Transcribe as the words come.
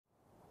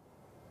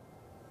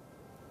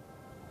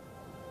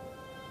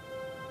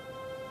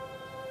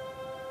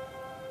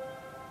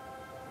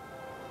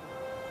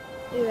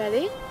You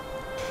ready?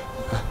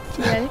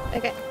 You ready?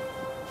 Okay.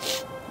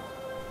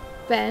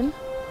 Ben,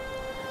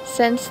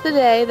 since the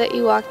day that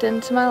you walked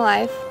into my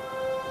life,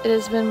 it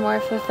has been more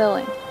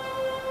fulfilling.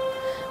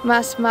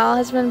 My smile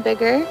has been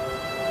bigger,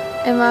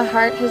 and my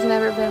heart has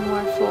never been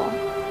more full.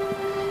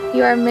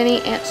 You are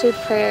many answered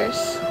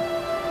prayers.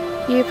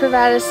 You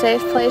provide a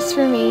safe place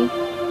for me,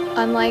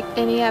 unlike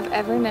any I've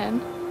ever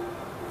known.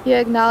 You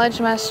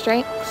acknowledge my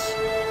strengths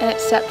and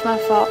accept my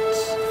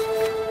faults.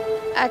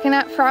 I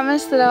cannot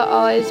promise that I'll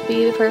always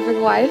be the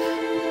perfect wife,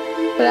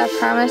 but I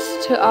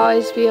promise to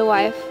always be a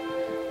wife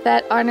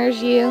that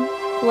honors you,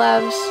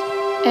 loves,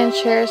 and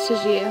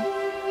cherishes you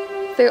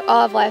through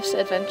all of life's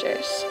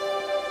adventures.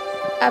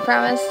 I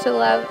promise to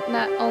love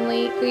not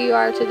only who you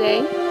are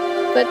today,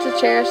 but to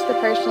cherish the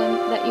person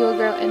that you will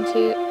grow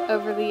into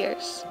over the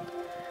years.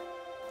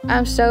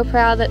 I'm so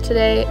proud that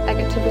today I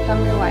get to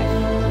become your wife.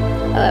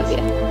 I love you.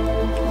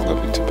 I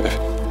love you too, baby.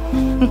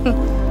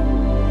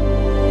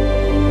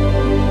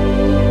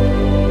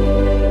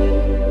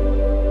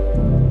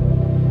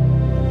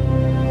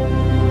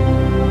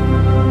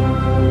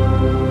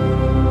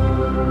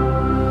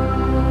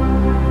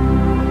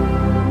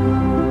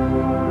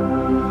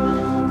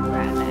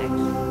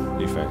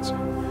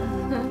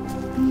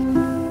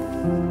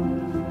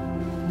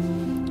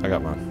 I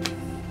got mine.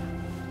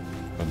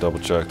 I double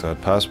checked. I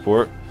had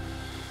passport,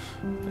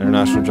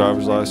 international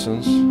driver's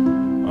license,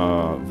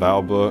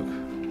 vow book,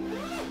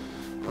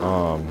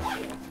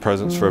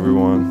 presents for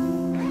everyone.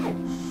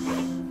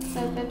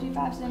 So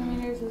 55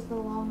 centimeters is the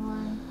long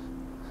one.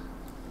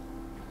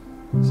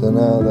 So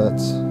now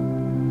that's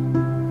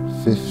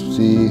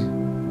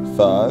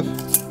 55.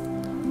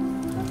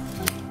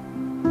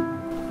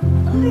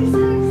 Oh, you're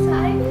so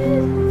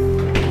excited.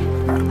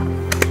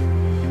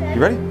 You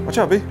ready? Watch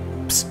out, B.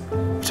 Psst.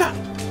 Watch out.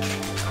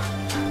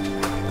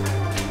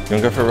 You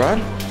wanna go for a ride?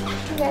 You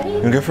ready? You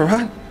wanna go for a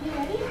ride? You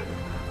ready?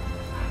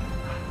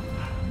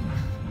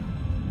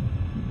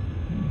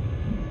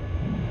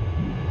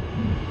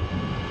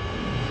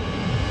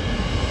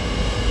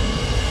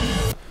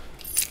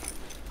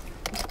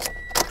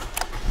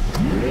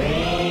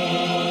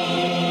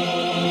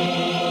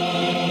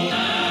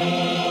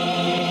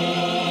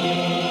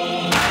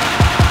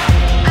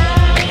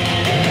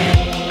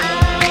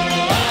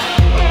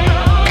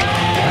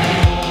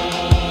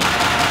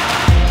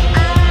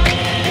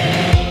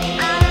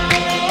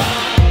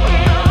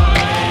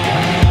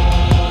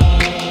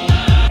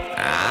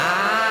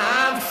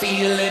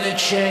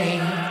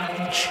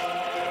 Change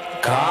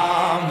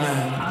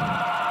coming.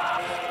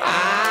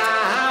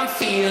 I'm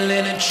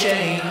feeling a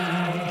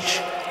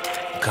change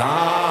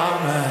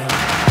coming.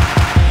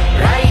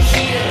 Right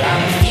here,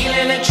 I'm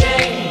feeling a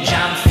change.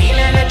 I'm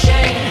feeling a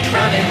change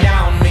running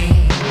down me.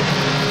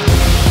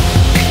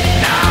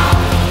 Now,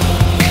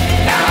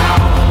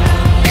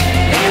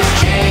 there's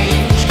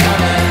change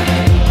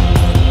coming.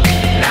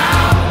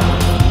 Now,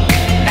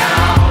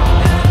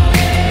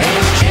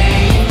 there's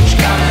change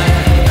coming.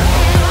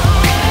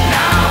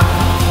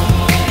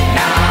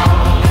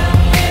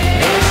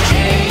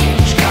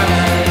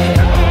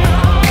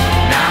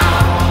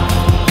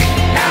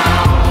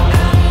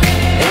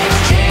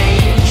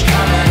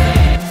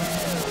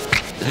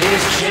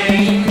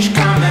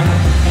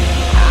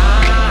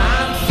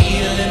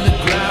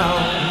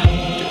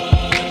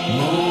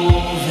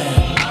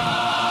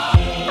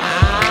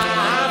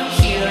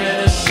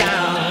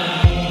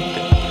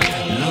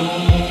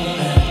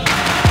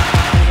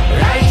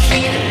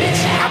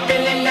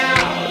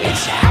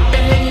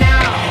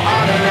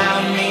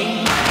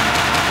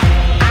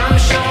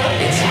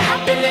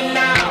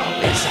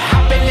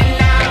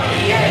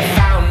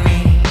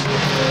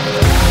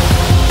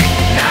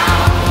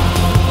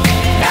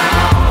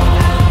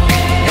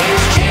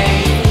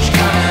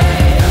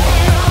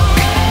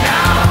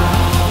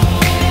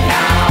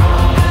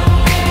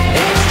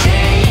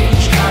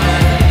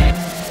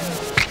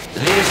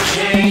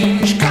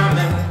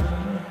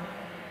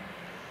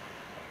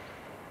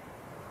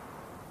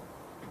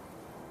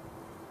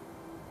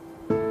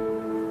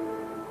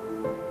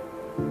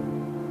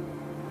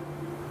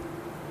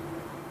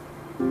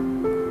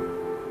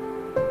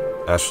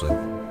 Ashley,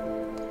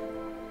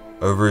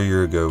 over a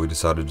year ago we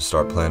decided to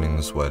start planning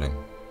this wedding.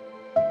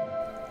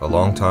 A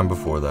long time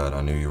before that, I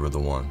knew you were the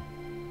one.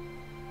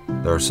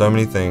 There are so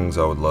many things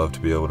I would love to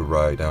be able to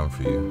write down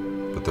for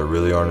you, but there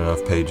really aren't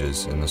enough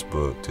pages in this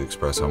book to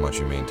express how much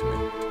you mean to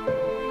me.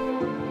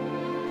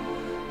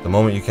 The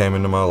moment you came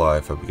into my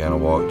life, I began to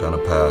walk down a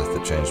path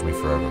that changed me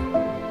forever.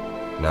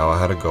 Now I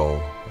had a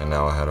goal, and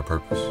now I had a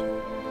purpose.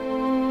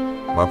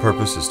 My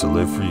purpose is to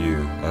live for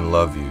you and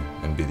love you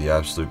and be the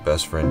absolute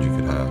best friend you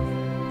could have.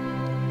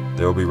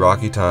 There will be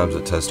rocky times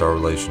that test our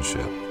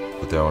relationship,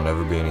 but there will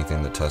never be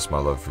anything that tests my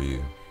love for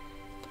you.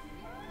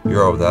 You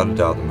are without a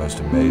doubt the most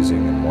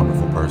amazing and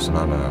wonderful person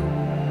I know,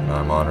 and I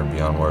am honored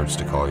beyond words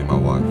to call you my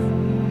wife.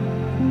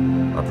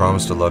 I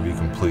promise to love you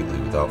completely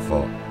without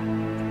fault.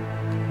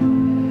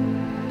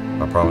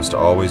 I promise to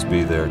always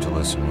be there to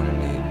listen when in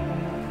need.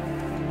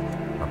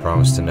 I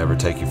promise to never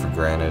take you for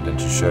granted and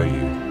to show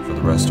you, for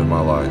the rest of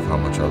my life, how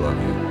much I love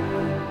you.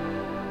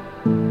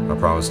 I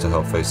promise to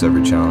help face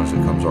every challenge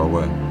that comes our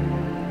way.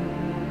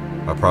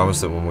 I promise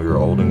that when we are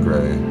old and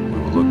gray, we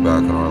will look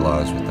back on our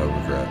lives with no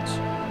regrets.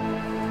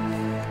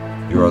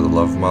 You are the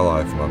love of my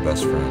life and my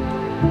best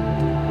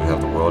friend. We have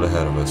the world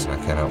ahead of us, and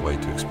I cannot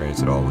wait to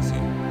experience it all with you.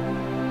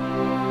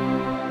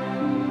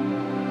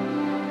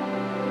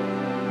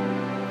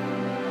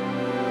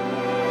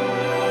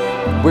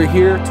 We're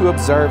here to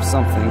observe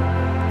something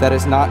that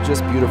is not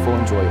just beautiful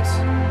and joyous,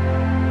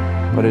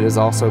 but it is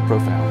also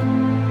profound.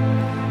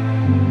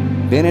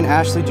 Ben and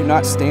Ashley do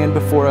not stand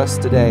before us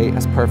today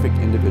as perfect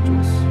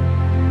individuals.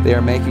 They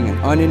are making an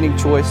unending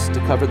choice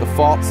to cover the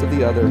faults of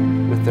the other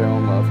with their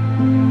own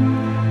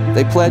love.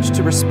 They pledge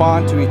to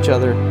respond to each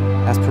other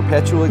as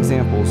perpetual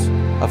examples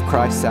of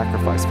Christ's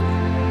sacrifice for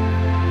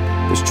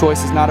them. This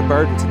choice is not a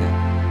burden to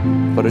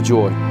them, but a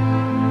joy.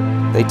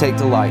 They take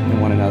delight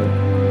in one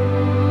another.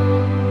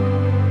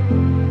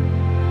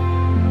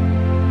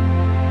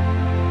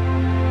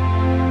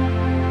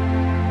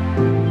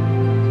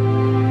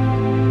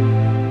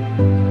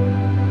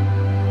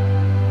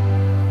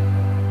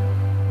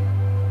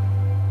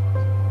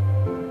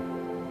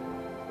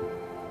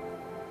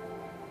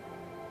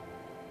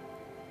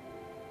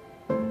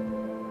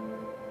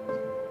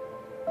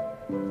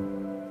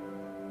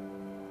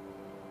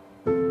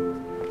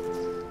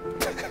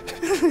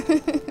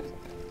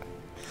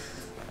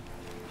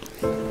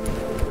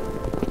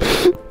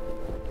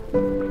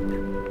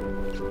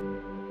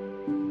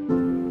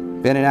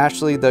 Ben and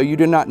Ashley, though you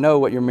do not know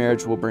what your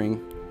marriage will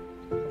bring,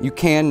 you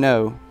can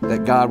know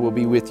that God will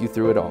be with you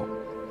through it all.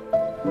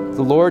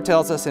 The Lord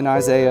tells us in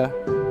Isaiah,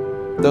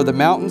 though the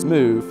mountains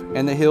move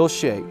and the hills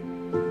shake,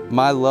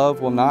 my love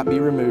will not be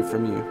removed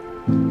from you,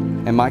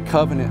 and my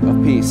covenant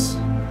of peace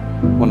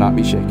will not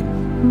be shaken.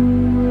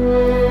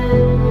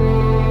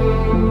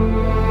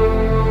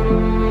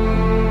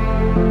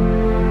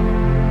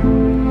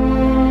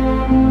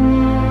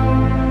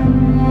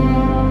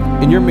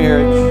 In your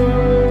marriage,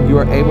 you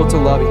are able to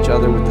love each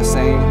other with the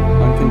same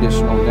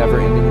unconditional,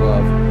 never-ending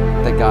love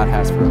that God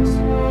has for us.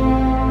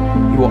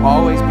 You will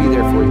always be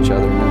there for each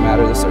other, no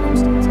matter the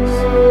circumstances.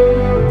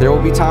 There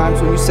will be times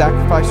when you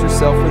sacrifice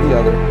yourself for the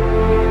other,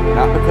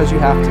 not because you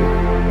have to,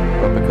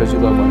 but because you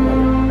love one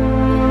another.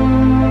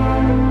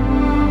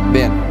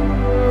 Ben,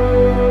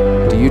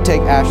 do you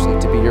take Ashley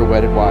to be your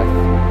wedded wife?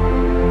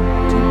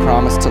 Do you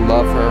promise to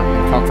love her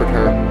and comfort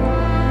her,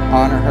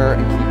 honor her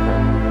and keep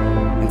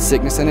her, in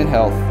sickness and in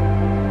health,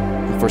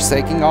 and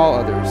forsaking all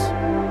others,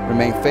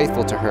 remain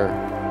faithful to her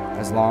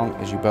as long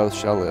as you both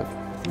shall live?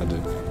 I do.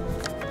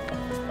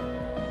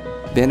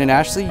 Ben and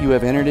Ashley, you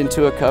have entered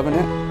into a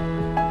covenant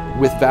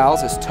with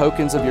vows as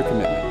tokens of your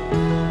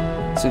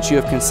commitment. Since you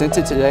have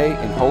consented today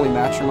in holy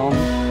matrimony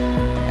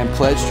and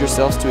pledged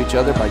yourselves to each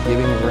other by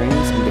giving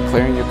rings and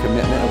declaring your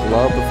commitment of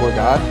love before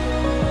God,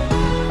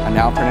 I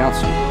now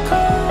pronounce you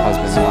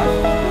husband and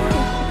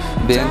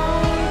wife. Ben,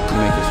 you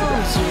may kiss your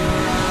bride.